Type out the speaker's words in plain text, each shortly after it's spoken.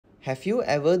Have you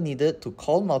ever needed to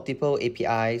call multiple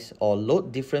APIs or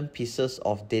load different pieces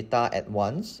of data at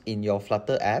once in your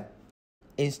Flutter app?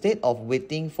 Instead of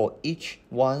waiting for each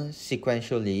one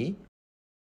sequentially,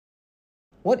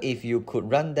 what if you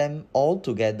could run them all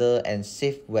together and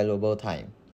save valuable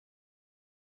time?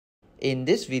 In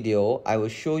this video, I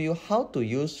will show you how to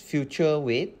use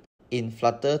Future.wait in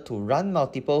Flutter to run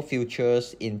multiple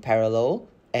features in parallel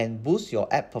and boost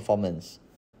your app performance.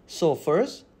 So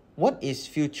first, what is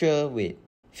Future.wait?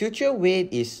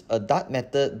 Future.wait is a Dart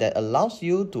method that allows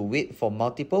you to wait for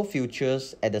multiple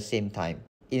features at the same time,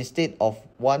 instead of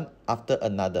one after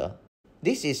another.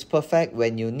 This is perfect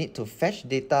when you need to fetch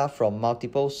data from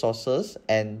multiple sources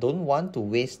and don't want to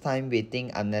waste time waiting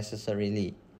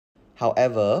unnecessarily.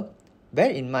 However,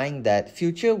 bear in mind that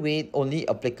Future.wait only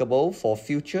applicable for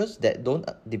features that don't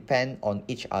depend on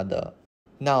each other.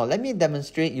 Now let me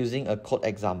demonstrate using a code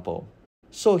example.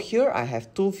 So here I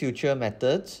have two future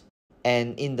methods,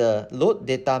 and in the load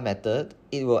data method,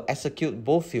 it will execute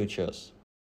both features.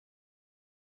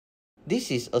 This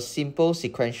is a simple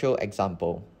sequential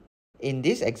example. In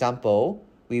this example,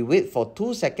 we wait for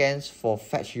 2 seconds for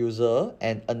fetch user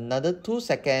and another 2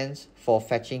 seconds for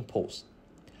fetching post.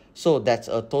 So that's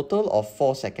a total of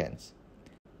 4 seconds.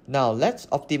 Now let's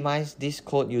optimize this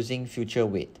code using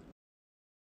Future.wait.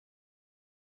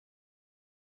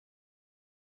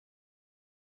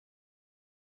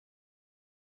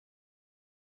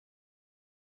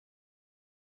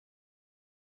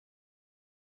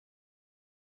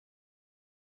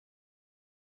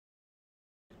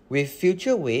 With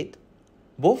Future.wait,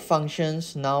 both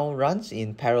functions now runs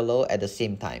in parallel at the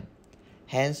same time.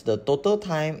 Hence, the total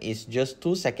time is just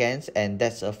 2 seconds, and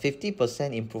that's a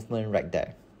 50% improvement right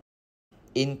there.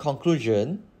 In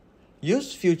conclusion,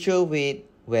 use Future.wait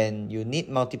when you need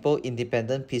multiple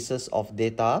independent pieces of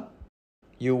data,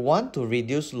 you want to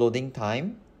reduce loading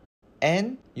time,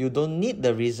 and you don't need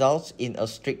the results in a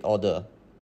strict order.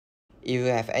 If you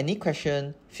have any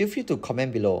question, feel free to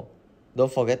comment below.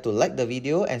 Don't forget to like the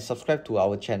video and subscribe to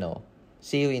our channel.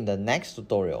 See you in the next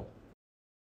tutorial.